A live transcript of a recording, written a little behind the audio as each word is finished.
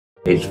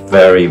It's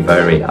very,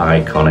 very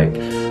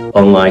iconic.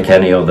 Unlike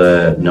any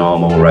other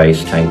normal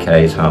race,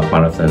 10Ks, half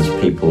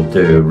marathons, people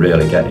do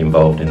really get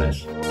involved in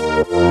this.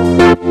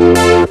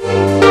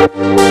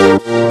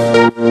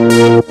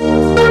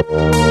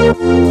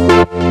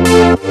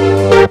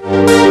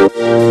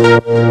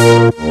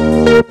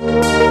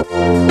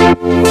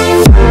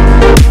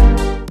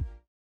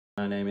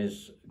 My name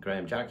is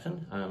Graham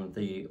Jackson. I'm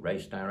the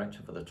race director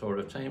for the Tour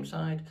of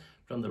Tameside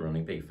from the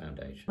Running Bee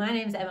Foundation. My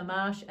name's Emma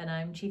Marsh and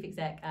I'm Chief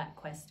Exec at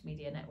Quest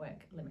Media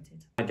Network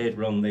Limited. I did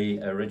run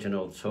the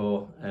original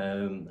tour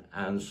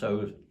and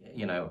so,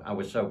 you know, I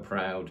was so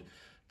proud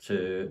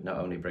to not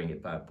only bring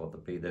it back but to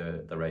be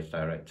the race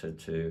director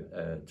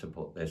to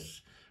put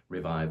this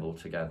revival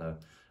together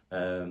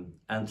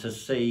and to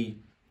see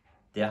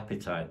the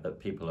appetite that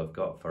people have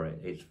got for it.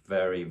 It's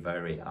very,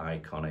 very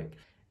iconic.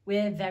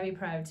 We're very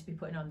proud to be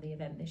putting on the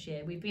event this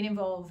year. We've been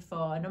involved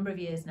for a number of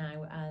years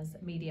now as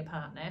a media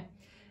partner.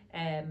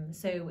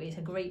 So it's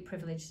a great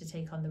privilege to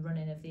take on the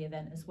running of the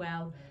event as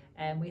well.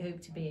 We hope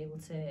to be able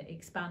to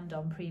expand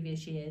on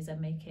previous years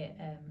and make it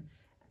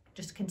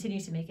just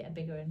continue to make it a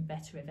bigger and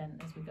better event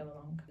as we go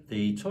along.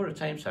 The Tour of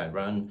Tameside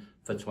ran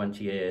for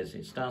 20 years.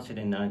 It started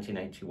in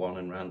 1981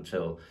 and ran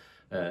till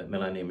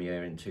millennium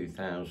year in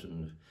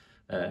 2000.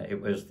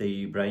 It was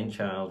the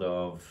brainchild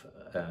of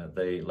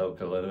the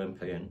local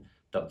Olympian,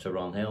 Dr.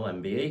 Ron Hill,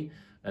 MBE,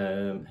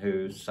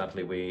 who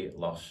sadly we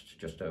lost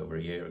just over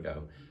a year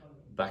ago.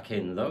 Back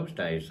in those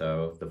days,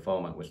 though, the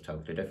format was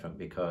totally different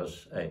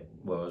because it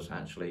was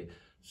actually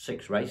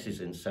 6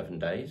 races in 7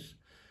 days.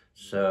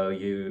 So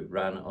you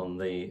ran on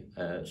the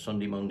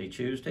Sunday, Monday,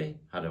 Tuesday,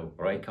 had a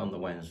break on the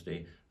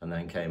Wednesday, and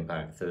then came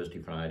back Thursday,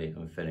 Friday,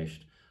 and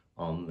finished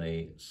on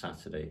the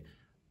Saturday.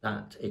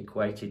 That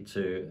equated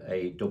to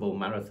a double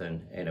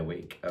marathon in a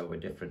week over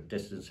different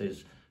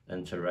distances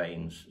and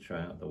terrains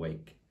throughout the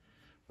week.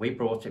 We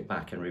brought it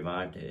back and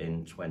revived it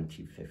in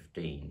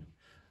 2015.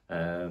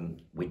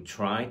 We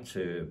tried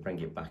to bring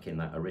it back in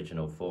that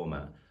original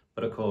format,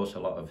 but of course a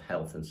lot of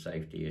health and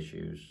safety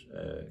issues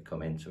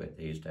come into it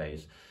these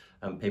days,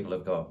 and people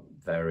have got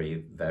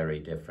very, very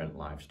different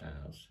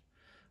lifestyles.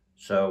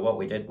 So what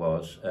we did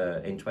was,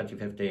 in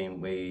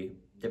 2015, we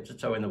dipped a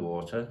toe in the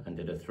water and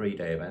did a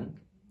 3-day event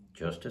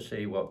just to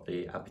see what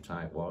the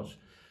appetite was.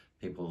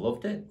 People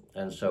loved it,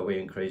 and so we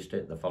increased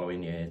it the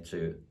following year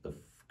to the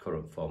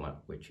current format,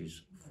 which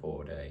is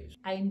 4 days.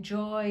 I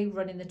enjoy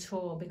running the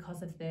tour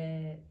because of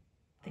the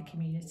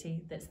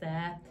community that's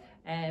there.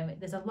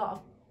 There's a lot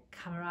of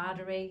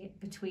camaraderie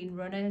between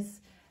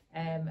runners.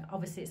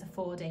 Obviously it's a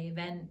 4-day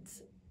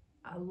event.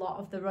 A lot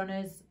of the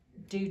runners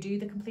do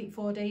the complete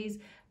 4 days,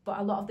 but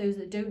a lot of those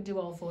that don't do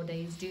all 4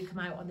 days do come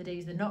out on the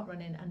days they're not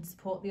running and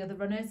support the other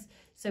runners.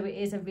 So it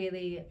is a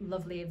really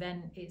lovely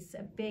event. It's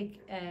a big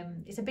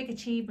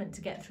achievement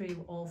to get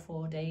through all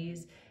 4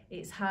 days.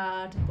 It's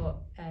hard, but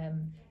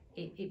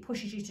it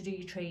pushes you to do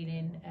your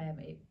training.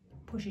 It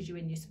pushes you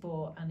in your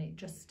sport, and it's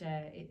just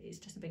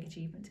a big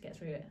achievement to get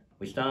through it.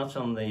 We start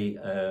on the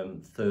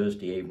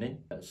Thursday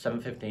evening at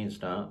 7:15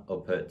 start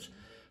up at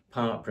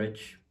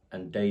Parkbridge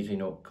and Daisy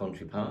Nook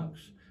Country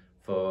Parks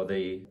for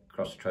the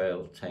Cross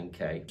Trail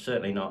 10K.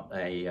 Certainly not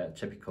a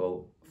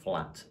typical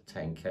flat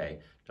 10K,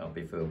 don't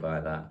be fooled by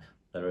that.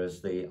 There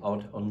is the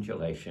odd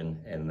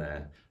undulation in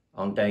there.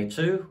 On day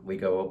 2, we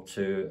go up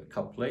to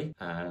Copley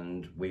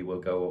and we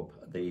will go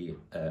up the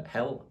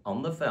Hell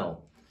on the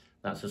Fell.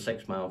 That's a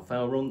 6-mile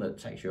fell run that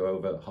takes you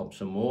over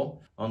Hobson Moor.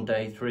 On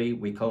day 3,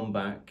 we come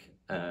back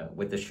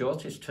with the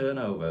shortest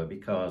turnover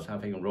because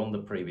having run the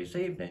previous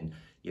evening,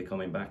 you're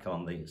coming back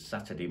on the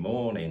Saturday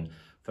morning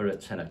for a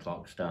 10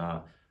 o'clock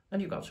start,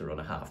 and you've got to run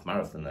a half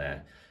marathon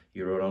there.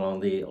 You run along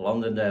the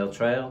Londondale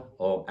Trail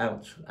or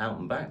out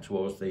and back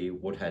towards the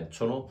Woodhead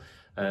Tunnel,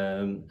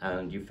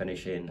 and you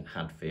finish in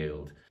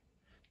Hadfield.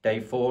 Day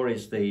 4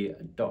 is the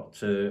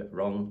Dr.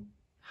 Ron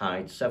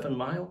Hyde 7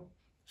 mile.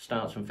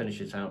 Starts and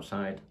finishes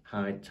outside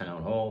Hyde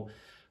Town Hall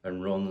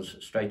and runs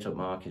straight up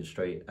Market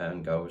Street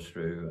and goes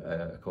through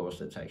a course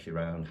that takes you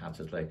around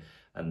Hattersley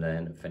and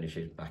then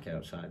finishes back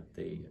outside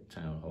the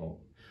Town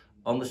Hall.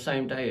 On the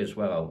same day as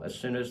well, as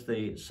soon as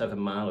the 7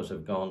 milers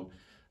have gone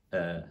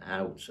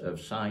out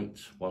of sight,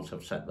 once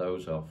I've set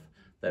those off,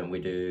 then we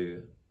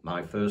do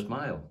my first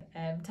mile.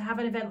 To have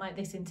an event like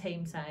this in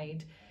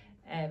Tameside,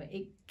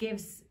 it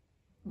gives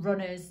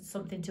runners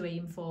something to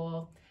aim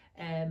for.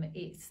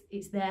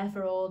 It's there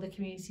for all the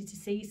community to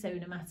see, so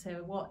no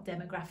matter what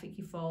demographic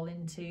you fall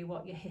into,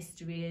 what your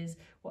history is,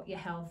 what your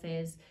health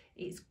is,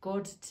 it's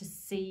good to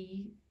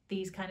see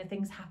these kind of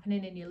things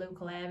happening in your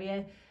local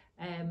area.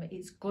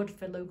 It's good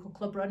for local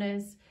club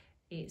runners.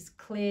 It's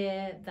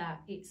clear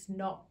that it's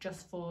not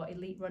just for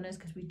elite runners,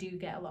 because we do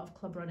get a lot of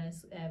club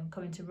runners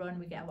coming to run.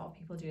 We get a lot of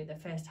people doing their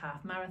first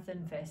half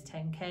marathon, first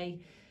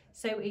 10K.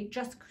 So it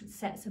just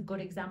sets a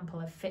good example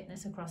of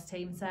fitness across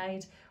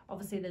Tameside.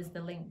 Obviously there's the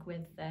link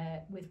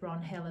with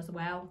Ron Hill as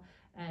well,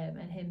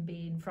 and him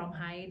being from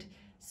Hyde.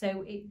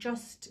 So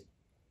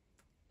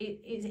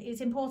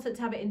it's important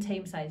to have it in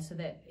Tameside so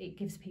that it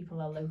gives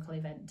people a local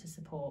event to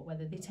support,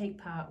 whether they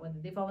take part, whether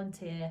they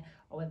volunteer,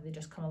 or whether they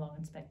just come along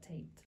and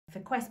spectate. For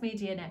Quest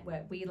Media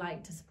Network, we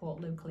like to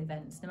support local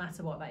events, no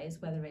matter what that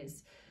is, whether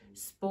it's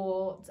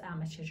sport,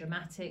 amateur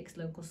dramatics,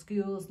 local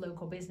schools,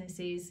 local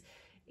businesses.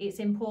 It's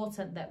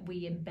important that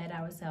we embed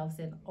ourselves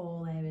in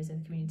all areas of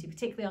the community,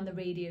 particularly on the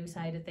radio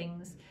side of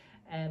things.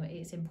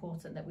 It's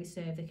important that we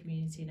serve the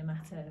community no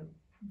matter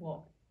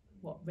what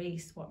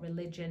race, what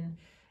religion.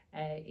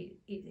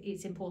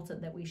 It's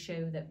important that we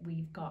show that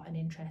we've got an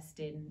interest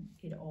in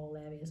all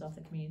areas of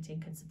the community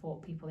and can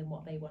support people in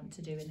what they want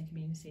to do in the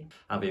community.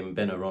 Having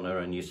been a runner,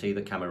 and you see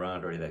the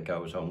camaraderie that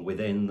goes on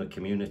within the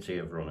community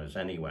of runners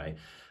anyway,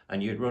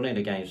 and you're running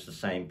against the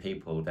same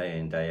people day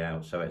in, day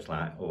out, so it's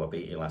like, oh, I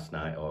beat you last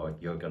night, or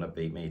you're going to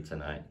beat me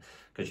tonight,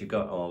 because you've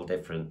got all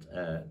different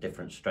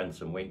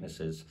strengths and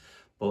weaknesses.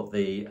 But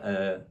the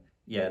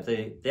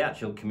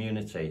actual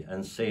community,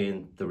 and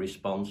seeing the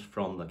response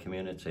from the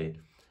community,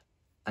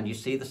 and you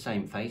see the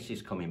same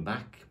faces coming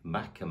back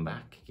and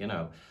back, you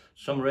know.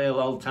 Some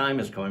real old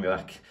timers coming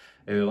back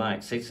who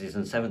like 60s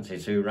and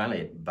 70s who ran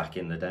it back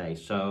in the day.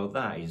 So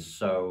that is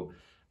so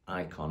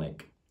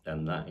iconic,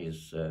 and that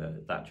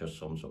just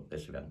sums up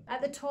this event.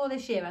 At the Tour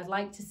this year, I'd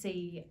like to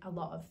see a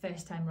lot of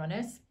first-time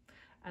runners.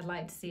 I'd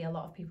like to see a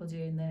lot of people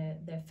doing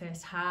their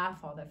first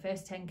half or their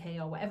first 10K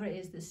or whatever it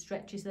is that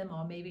stretches them,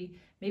 or maybe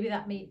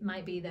that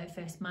might be their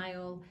first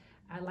mile.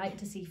 I'd like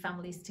to see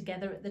families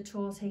together at the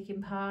Tour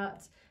taking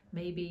part.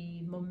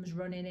 Maybe mum's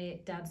running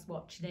it, dad's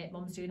watching it,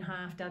 mum's doing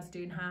half, dad's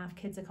doing half,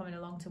 kids are coming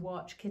along to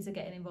watch, kids are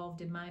getting involved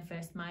in my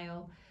first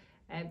mile.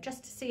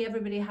 Just to see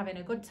everybody having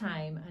a good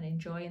time and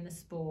enjoying the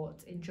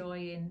sport,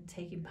 enjoying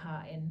taking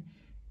part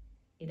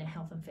in a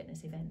health and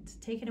fitness event.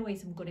 Taking away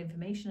some good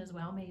information as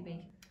well,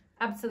 maybe.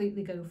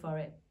 Absolutely go for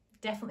it.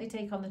 Definitely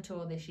take on the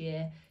Tour this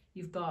year.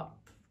 You've got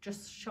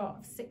just short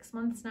of 6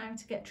 months now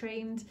to get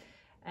trained.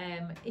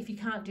 If you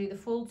can't do the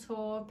full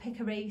Tour,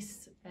 pick a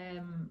race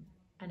and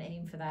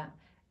aim for that.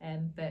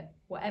 But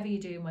whatever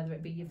you're doing, whether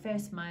it be your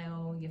first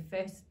mile, your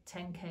first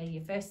 10K,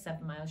 your first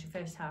 7 miles, your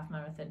first half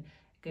marathon,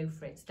 go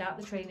for it. Start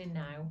the training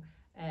now.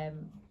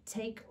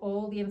 Take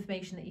all the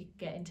information that you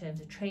get in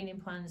terms of training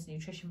plans,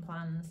 nutrition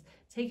plans,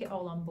 take it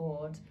all on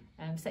board,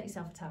 set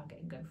yourself a target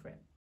and go for it.